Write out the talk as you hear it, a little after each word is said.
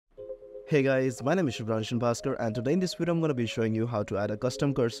Hey guys, my name is Shubhranshan Bhaskar, and today in this video I'm going to be showing you how to add a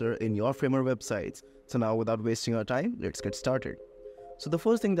custom cursor in your Framer websites. So now without wasting our time, let's get started. So the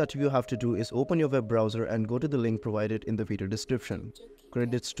first thing that you have to do is open your web browser and go to the link provided in the video description.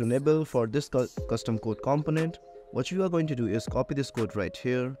 Credits to Nabel for this custom code component. What you are going to do is copy this code right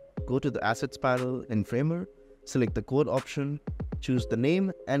here, go to the assets panel in Framer, select the code option, choose the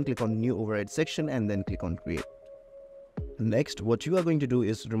name and click on new override section and then click on create. Next, what you are going to do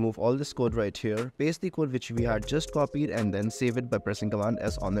is remove all this code right here, paste the code which we had just copied and then save it by pressing Command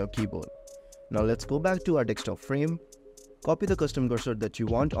S on your keyboard. Now let's go back to our desktop frame, copy the custom cursor that you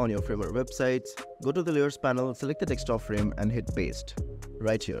want on your Framer websites, go to the layers panel, select the desktop frame and hit paste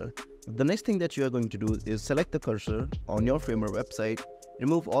right here. The next thing that you are going to do is select the cursor on your Framer website,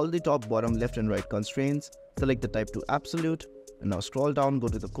 remove all the top, bottom, left and right constraints, select the type to absolute, and now scroll down, go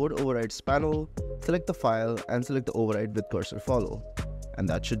to the code overrides panel, select the file and select the override with cursor follow. And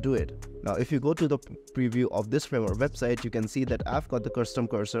that should do it. Now if you go to the preview of this Framer website, you can see that I've got the custom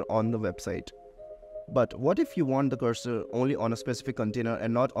cursor on the website. But what if you want the cursor only on a specific container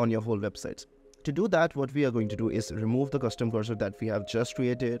and not on your whole website? To do that, what we are going to do is remove the custom cursor that we have just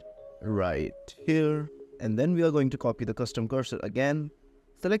created right here. And then we are going to copy the custom cursor again,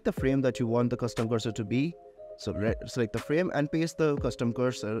 select the frame that you want the custom cursor to be. So select the frame and paste the custom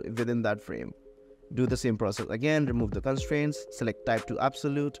cursor within that frame. Do the same process again, remove the constraints, select type to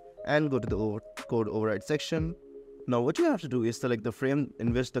absolute and go to the code override section. Now what you have to do is select the frame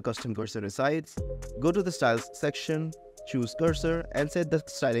in which the custom cursor resides, go to the styles section, choose cursor and set the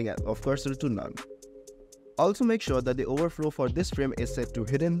styling of cursor to none. Also make sure that the overflow for this frame is set to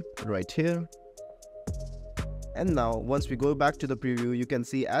hidden right here. And now once we go back to the preview, you can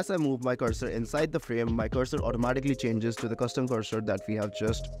see as I move my cursor inside the frame, my cursor automatically changes to the custom cursor that we have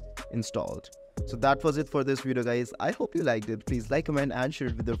just installed. So that was it for this video guys. I hope you liked it. Please like, comment and share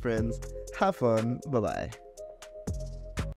it with your friends. Have fun. Bye bye.